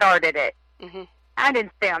when he started it. Mm-hmm. I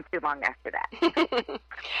didn't stay on too long after that.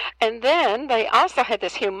 And then they also had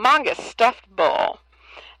this humongous stuffed bull,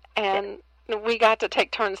 and we got to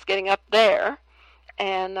take turns getting up there.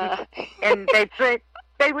 And and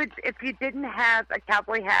they would, if you didn't have a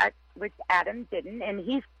cowboy hat, which Adam didn't,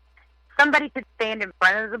 and somebody could stand in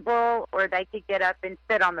front of the bull, or they could get up and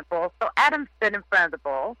sit on the bull. So Adam stood in front of the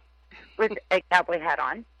bull with a cowboy hat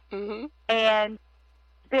on, mm-hmm. and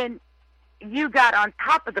then you got on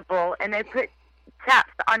top of the bull, and they put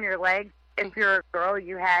chaps on your legs. If you're a girl,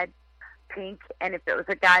 you had pink, and if it was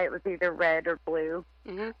a guy, it was either red or blue.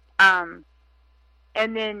 Mm-hmm.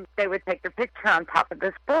 And then they would take their picture on top of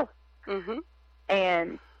this bull. Mm-hmm.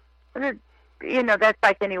 And, that's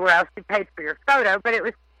like anywhere else. You paid for your photo, but it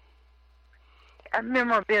was a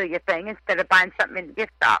memorabilia thing instead of buying something in the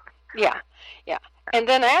gift shop. Yeah. And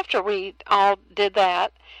then after we all did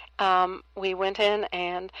that, we went in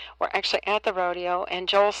and were actually at the rodeo, and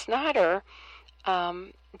Joel Snyder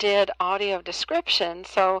did audio description.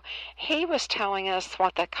 So he was telling us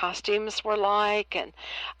what the costumes were like and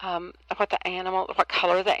what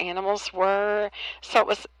color the animals were. So it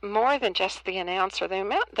was more than just the announcer.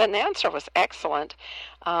 The announcer was excellent.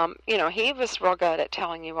 He was real good at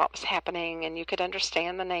telling you what was happening, and you could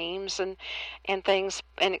understand the names and things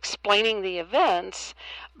and explaining the events.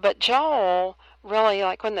 But Joel really,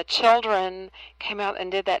 like when the children came out and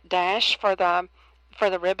did that dash for the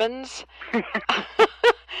ribbons.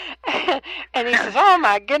 And he says, "Oh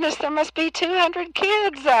my goodness, there must be 200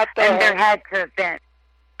 kids out there." And there had to have been.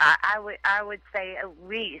 I would say at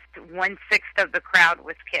least 1/6 of the crowd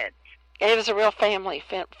was kids. It was a real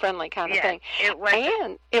family-friendly kind of thing. It was.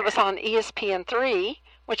 And it was on ESPN3,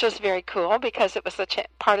 which was very cool because it was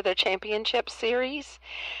part of their championship series.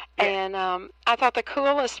 Yes. And I thought the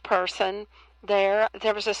coolest person there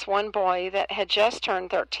was this one boy that had just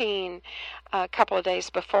turned 13 a couple of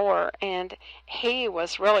days before, and he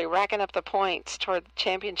was really racking up the points toward the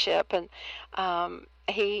championship, and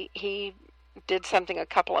he did something a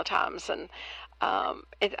couple of times, and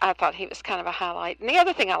I thought he was kind of a highlight. And the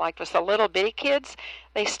other thing I liked was the little bitty kids.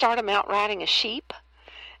 They start them out riding a sheep.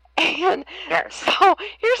 And so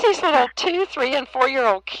here's these little 2-, 3-, and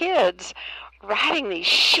 4-year-old kids riding these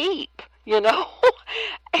sheep,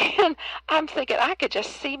 And I'm thinking I could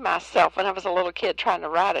just see myself when I was a little kid trying to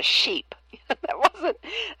ride a sheep. That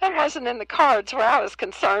wasn't in the cards where I was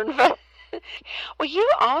concerned. But well, you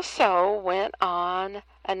also went on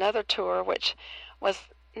another tour, which was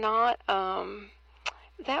not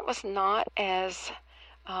as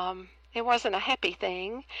it wasn't a happy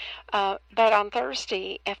thing. But on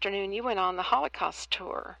Thursday afternoon, you went on the Holocaust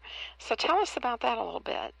tour. So tell us about that a little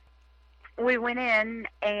bit. We went in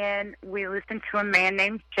and we listened to a man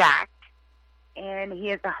named Jack, and he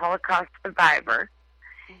is a Holocaust survivor.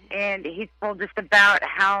 Mm-hmm. And he told us about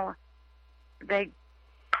how they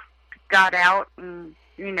got out and,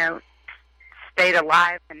 stayed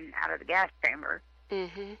alive and out of the gas chamber.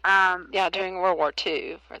 Mm-hmm. During World War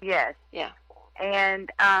II. Yes. Yeah. And,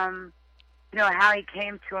 how he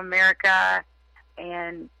came to America,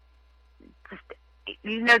 and just,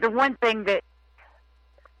 the one thing that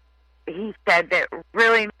he said that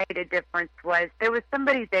really made a difference was there was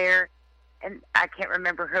somebody there, and I can't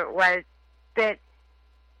remember who it was, that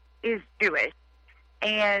is Jewish,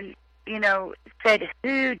 and, said,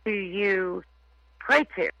 "Who do you pray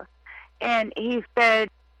to?" And he said,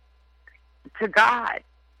 "To God."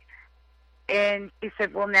 And he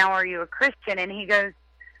said, "Well, now are you a Christian?" And he goes,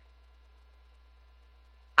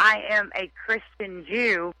 "I am a Christian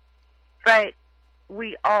Jew, but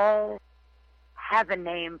we all have a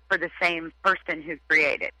name for the same person who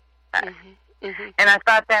created us." Mm-hmm. Mm-hmm. And I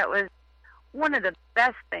thought that was one of the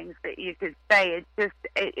best things that you could say.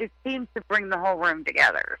 It seems to bring the whole room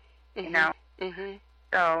together, Mm-hmm. Mm-hmm.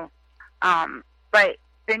 So, but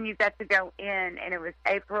then you got to go in, and it was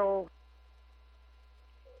April,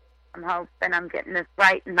 I'm hoping I'm getting this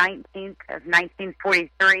right, 19th of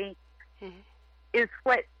 1943, mm-hmm. is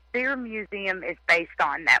what their museum is based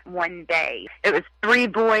on, that one day. It was 3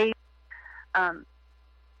 boys,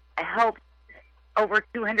 helped over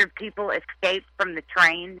 200 people escape from the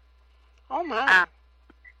train. Oh, my.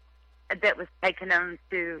 That was taking them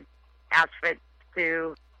to Auschwitz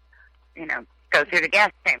to, go through the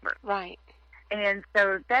gas chamber. Right. And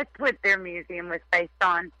so that's what their museum was based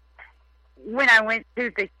on. When I went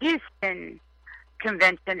to the Houston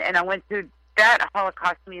convention and I went to that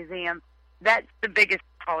Holocaust museum, that's the biggest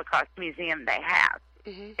Holocaust museum they have,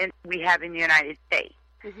 mm-hmm. and we have in the United States.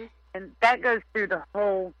 Mm-hmm. And that goes through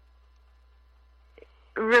all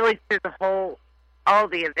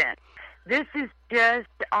the events. This is just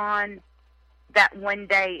on that one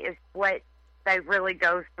day is what they really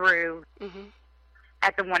go through mm-hmm.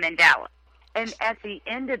 at the one in Dallas. And at the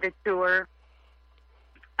end of the tour,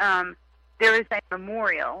 there is a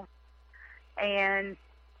memorial, and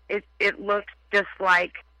it looks just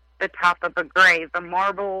like the top of a grave, a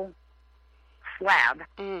marble slab.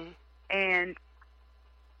 Mm. And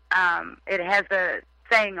it has a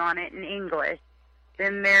saying on it in English.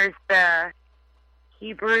 Then there's the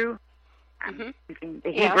Hebrew, mm-hmm.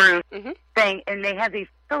 the Hebrew mm-hmm. thing, and they have these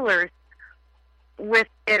pillars with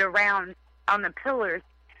it around on the pillars.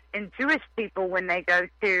 And Jewish people, when they go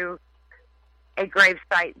to a grave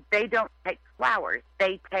site, they don't take flowers.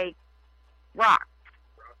 They take rocks,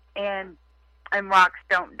 and rocks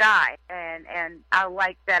don't die. And I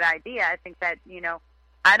like that idea. I think that,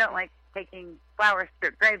 I don't like taking flowers to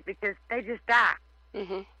their grave because they just die.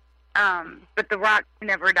 Mm-hmm. But the rocks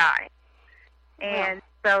never die. And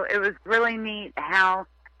so it was really neat how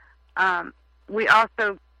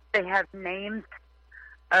they have names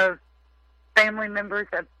of family members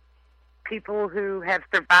of people who have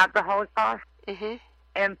survived the Holocaust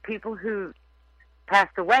and people who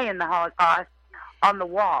passed away in the Holocaust on the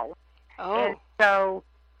wall. Oh. And so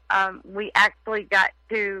we actually got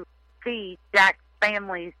to see Jack's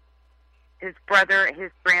family's, his brother,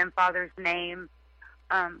 his grandfather's name.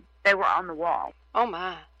 They were on the wall. Oh,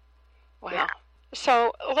 my. Wow. Yeah.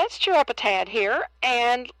 So let's cheer up a tad here,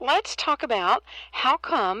 and let's talk about how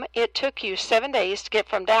come it took you 7 days to get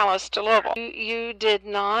from Dallas to Louisville. You did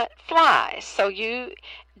not fly, so you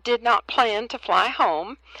did not plan to fly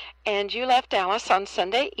home, and you left Dallas on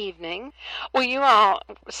Sunday evening. Well, you all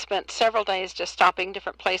spent several days just stopping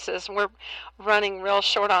different places. We're running real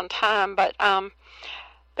short on time, but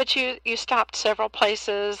you stopped several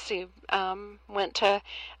places. You went to,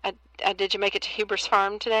 did you make it to Huber's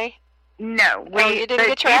Farm today? No. You didn't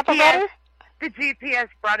get your apple butter? The GPS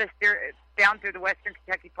brought us down through the Western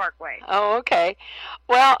Kentucky Parkway. Oh, okay.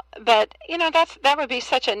 Well, but, that would be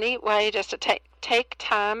such a neat way just to take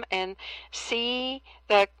time and see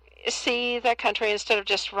the country instead of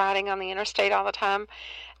just riding on the interstate all the time.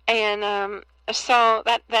 And so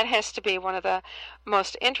that has to be one of the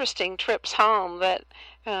most interesting trips home that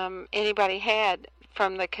anybody had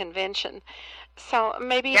from the convention. So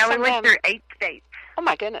maybe we went through 8 states. Oh,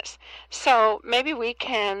 my goodness. So maybe we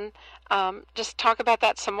can just talk about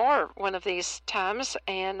that some more one of these times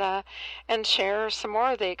and share some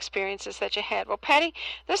more of the experiences that you had. Well, Patty,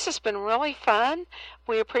 this has been really fun.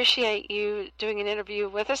 We appreciate you doing an interview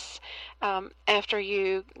with us after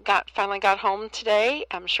you finally got home today.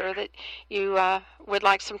 I'm sure that you would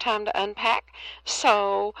like some time to unpack.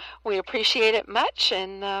 So we appreciate it much,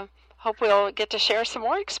 and hope we'll get to share some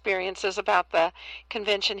more experiences about the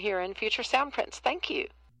convention here in future Soundprints. Thank you.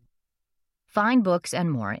 Find books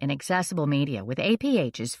and more in accessible media with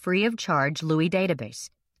APH's free of charge Louis database.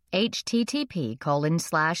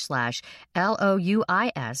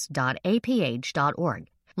 http://louis.aph.org.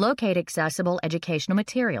 Locate accessible educational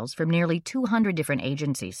materials from nearly 200 different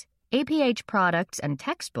agencies. APH products and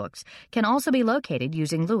textbooks can also be located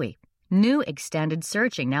using Louis. New extended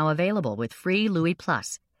searching now available with free Louis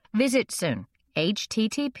Plus. Visit soon.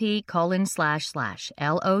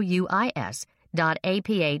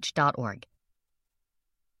 http://louis.aph.org.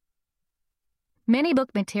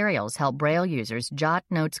 Minibook materials help Braille users jot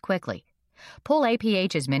notes quickly. Pull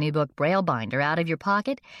APH's Minibook Braille binder out of your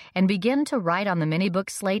pocket and begin to write on the Minibook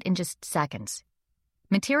slate in just seconds.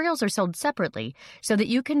 Materials are sold separately so that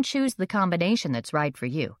you can choose the combination that's right for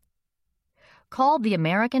you. Call the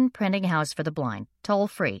American Printing House for the Blind,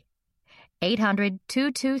 toll-free,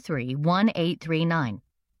 800-223-1839,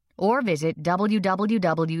 or visit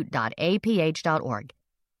www.aph.org.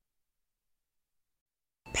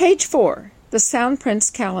 Page 4, the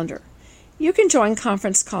Soundprints calendar. You can join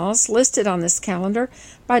conference calls listed on this calendar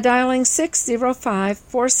by dialing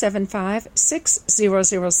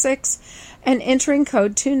 605-475-6006 and entering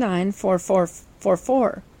code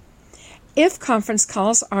 294444. If conference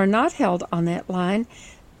calls are not held on that line,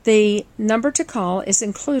 the number to call is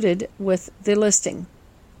included with the listing.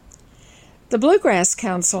 The Bluegrass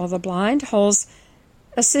Council of the Blind holds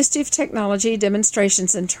assistive technology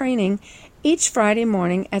demonstrations and training each Friday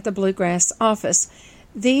morning at the Bluegrass office.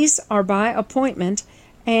 These are by appointment,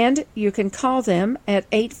 and you can call them at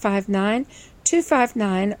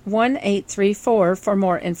 859-259-1834 for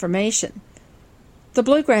more information. The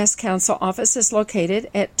Bluegrass Council office is located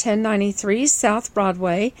at 1093 South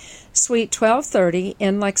Broadway, Suite 1230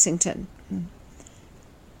 in Lexington.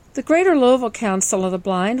 The Greater Louisville Council of the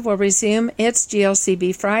Blind will resume its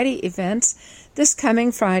GLCB Friday events this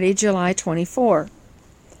coming Friday, July 24.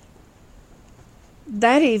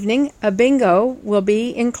 That evening, a bingo will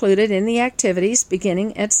be included in the activities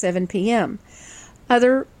beginning at 7 p.m.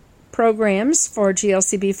 Other programs for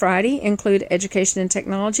GLCB Friday include Education and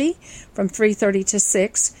Technology from 3:30 to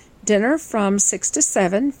 6, dinner from 6 to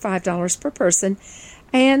 7, $5 per person,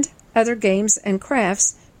 and other games and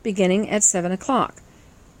crafts beginning at 7 o'clock.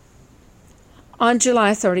 On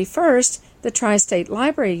July 31st, the Tri-State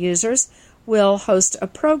Library users will host a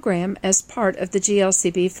program as part of the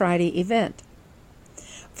GLCB Friday event.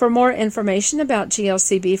 For more information about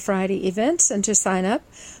GLCB Friday events and to sign up,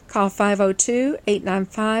 call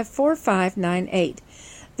 502-895-4598.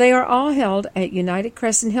 They are all held at United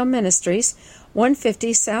Crescent Hill Ministries,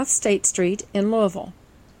 150 South State Street in Louisville.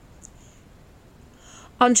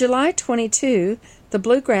 On July 22, The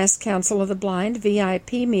Bluegrass Council of the Blind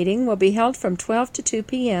VIP meeting will be held from 12 to 2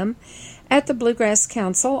 p.m. at the Bluegrass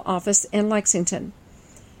Council office in Lexington.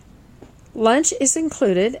 Lunch is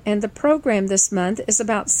included, and the program this month is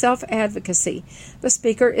about self-advocacy. The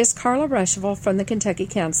speaker is Carla Ruschival from the Kentucky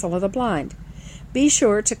Council of the Blind. Be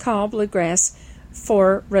sure to call Bluegrass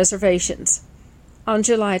for reservations. On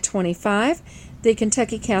July 25, the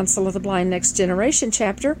Kentucky Council of the Blind Next Generation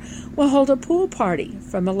chapter will hold a pool party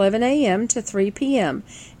from 11 a.m. to 3 p.m.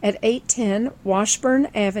 at 810 Washburn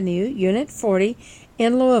Avenue, Unit 40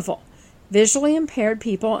 in Louisville. Visually impaired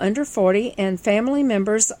people under 40 and family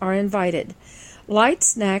members are invited. Light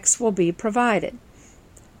snacks will be provided.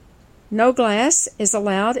 No glass is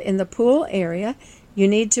allowed in the pool area. You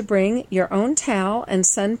need to bring your own towel and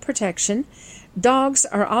sun protection. Dogs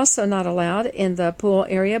are also not allowed in the pool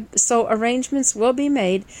area, so arrangements will be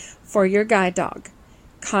made for your guide dog.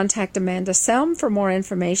 Contact Amanda Selm for more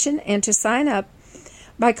information and to sign up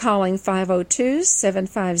by calling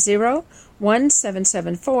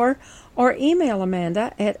 502-750-1774 or email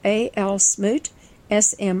Amanda at alsmoot,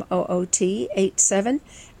 SMOOT87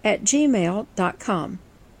 @gmail.com.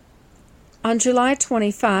 On July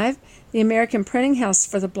 25, the American Printing House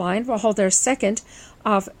for the Blind will hold their second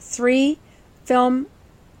of 3 film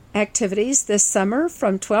activities this summer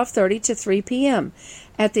from 12:30 to 3 p.m.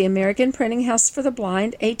 at the American Printing House for the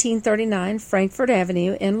Blind, 1839 Frankfort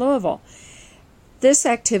Avenue in Louisville. This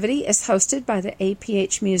activity is hosted by the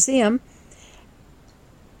APH Museum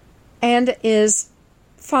and is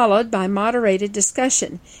followed by moderated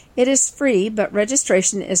discussion. It is free, but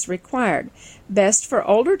registration is required. Best for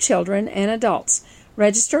older children and adults.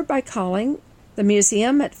 Register by calling the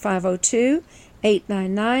museum at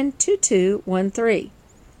 502-899-2213.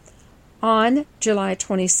 On July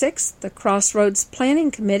 26th, the Crossroads Planning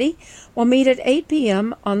Committee will meet at 8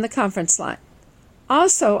 p.m. on the conference line.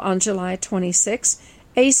 Also on July 26th,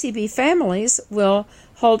 ACB Families will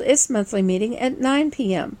hold its monthly meeting at 9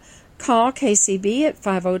 p.m. Call KCB at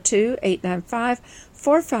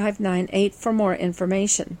 502-895-4598 for more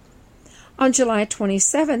information. On July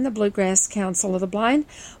 27, the Bluegrass Council of the Blind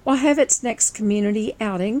will have its next community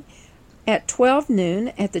outing at 12 noon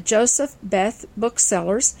at the Joseph Beth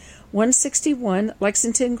Booksellers, 161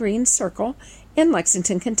 Lexington Green Circle in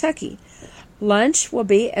Lexington, Kentucky. Lunch will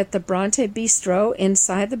be at the Bronte Bistro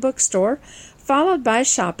inside the bookstore, followed by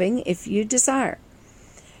shopping if you desire.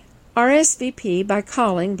 RSVP by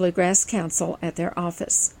calling Bluegrass Council at their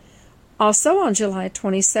office. Also on July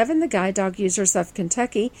 27, the Guide Dog Users of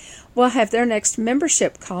Kentucky will have their next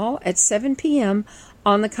membership call at 7 p.m.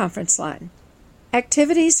 on the conference line.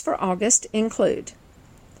 Activities for August include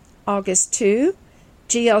August 2,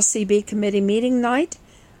 GLCB Committee Meeting Night.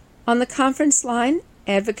 On the conference line,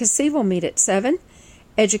 Advocacy will meet at 7,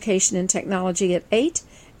 Education and Technology at 8,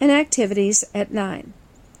 and Activities at 9.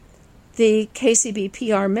 The KCB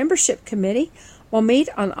PR Membership Committee will meet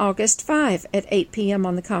on August 5 at 8 p.m.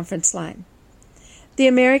 on the conference line. The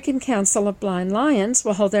American Council of Blind Lions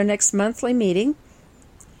will hold their next monthly meeting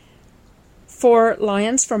for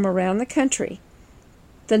lions from around the country.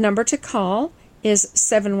 The number to call is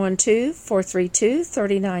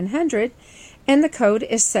 712-432-3900, and the code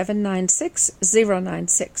is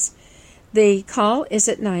 796096. The call is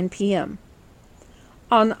at 9 p.m.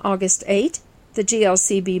 On August 8, the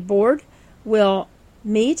GLCB board will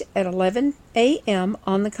meet at 11 a.m.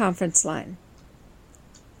 on the conference line.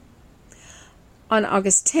 On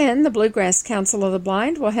August 10, the Bluegrass Council of the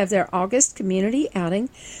Blind will have their August community outing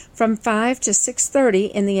from 5 to 6:30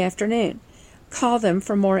 in the afternoon. Call them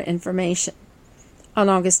for more information. On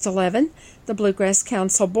August 11, the Bluegrass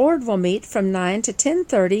Council Board will meet from 9 to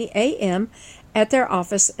 10:30 a.m. at their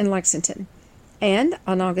office in Lexington. And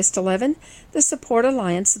on August 11, the Support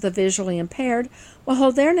Alliance of the Visually Impaired will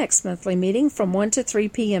hold their next monthly meeting from 1 to 3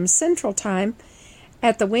 p.m. Central Time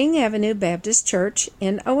at the Wing Avenue Baptist Church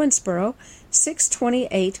in Owensboro,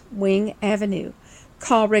 628 Wing Avenue.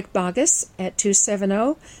 Call Rick Bogus at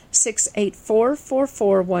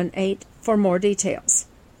 270-684-4418 for more details.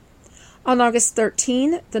 On August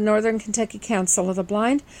 13, the Northern Kentucky Council of the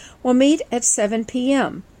Blind will meet at 7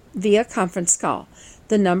 p.m. via conference call.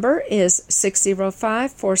 The number is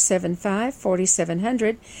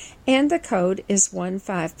 605-475-4700, and the code is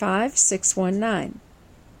 155619.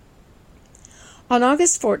 On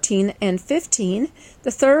August 14 and 15,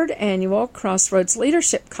 the third annual Crossroads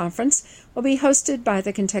Leadership Conference will be hosted by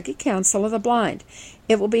the Kentucky Council of the Blind.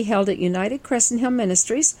 It will be held at United Crescent Hill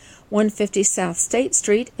Ministries, 150 South State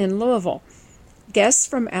Street in Louisville. Guests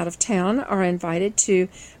from out of town are invited to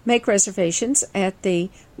make reservations at the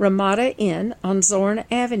Ramada Inn on Zorn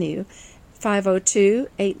Avenue,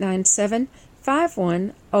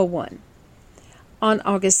 502-897-5101. On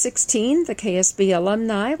August 16, the KSB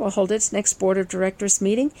alumni will hold its next Board of Directors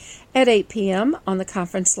meeting at 8 p.m. on the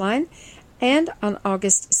conference line, and on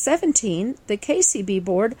August 17, the KCB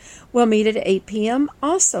Board will meet at 8 p.m.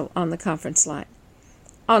 also on the conference line.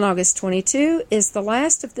 On August 22 is the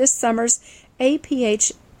last of this summer's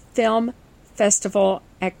APH Film Festival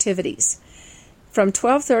activities, from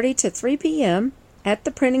 12:30 to 3 p.m. at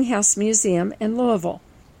the Printing House Museum in Louisville.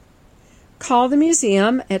 Call the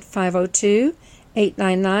museum at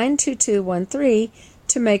 502-899-2213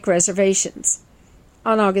 to make reservations.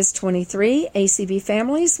 On August 23, ACB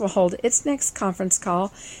Families will hold its next conference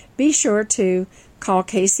call. Be sure to call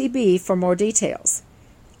KCB for more details.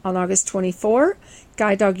 On August 24,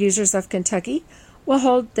 Guide Dog Users of Kentucky will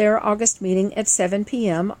hold their August meeting at 7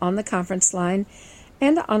 p.m. on the conference line,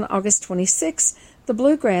 and on August 26, the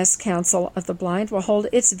Bluegrass Council of the Blind will hold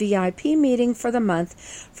its VIP meeting for the month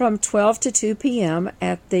from 12 to 2 p.m.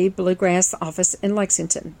 at the Bluegrass office in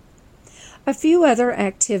Lexington. A few other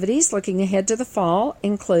activities looking ahead to the fall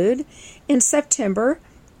include, in September,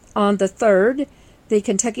 on the 3rd, the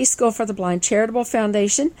Kentucky School for the Blind Charitable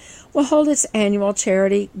Foundation will hold its annual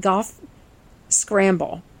charity golf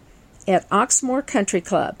scramble at Oxmoor Country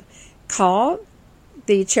Club. Call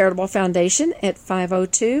the Charitable Foundation at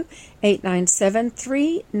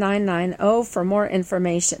 502-897-3990 for more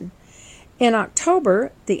information. In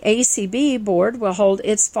October, the ACB Board will hold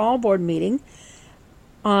its fall board meeting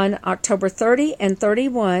on October 30 and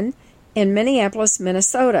 31 in Minneapolis,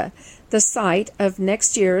 Minnesota, the site of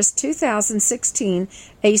next year's 2016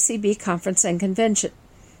 ACB Conference and Convention.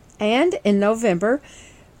 And in November,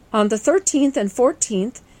 on the 13th and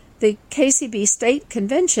 14th, the KCB State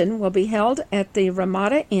Convention will be held at the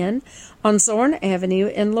Ramada Inn on Zorn Avenue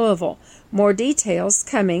in Louisville. More details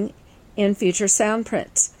coming in future sound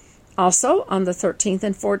prints. Also, on the 13th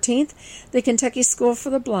and 14th, the Kentucky School for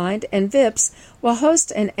the Blind and VIPS will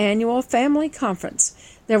host an annual family conference.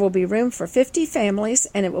 There will be room for 50 families,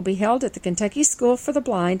 and it will be held at the Kentucky School for the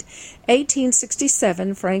Blind,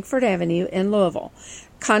 1867 Frankfort Avenue in Louisville.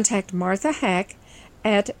 Contact Martha Hack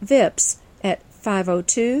at VIPS at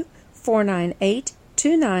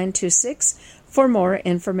 502-498-2926 for more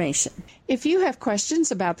information. If you have questions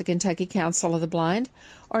about the Kentucky Council of the Blind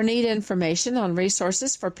or need information on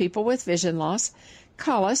resources for people with vision loss,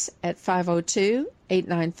 call us at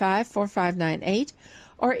 502-895-4598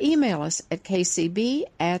 or email us at kcb@igloo.com.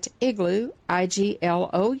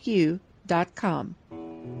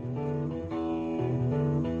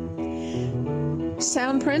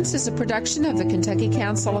 Soundprints is a production of the Kentucky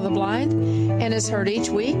Council of the Blind and is heard each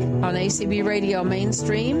week on ACB Radio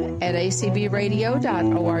Mainstream at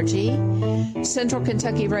acbradio.org, Central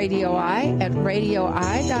Kentucky Radio I at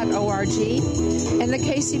radioi.org, and the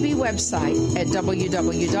KCB website at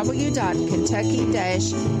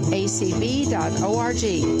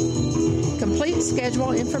www.kentucky-acb.org. Complete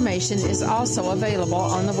schedule information is also available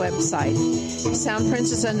on the website.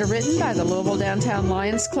 Soundprints is underwritten by the Louisville Downtown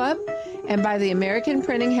Lions Club and by the American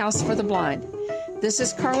Printing House for the Blind. This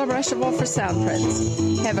is Carla Ruschival for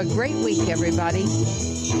Soundprints. Have a great week, everybody.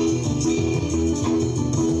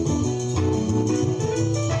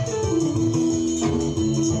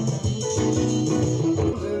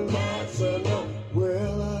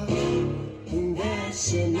 Well,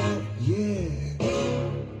 that's enough, yeah.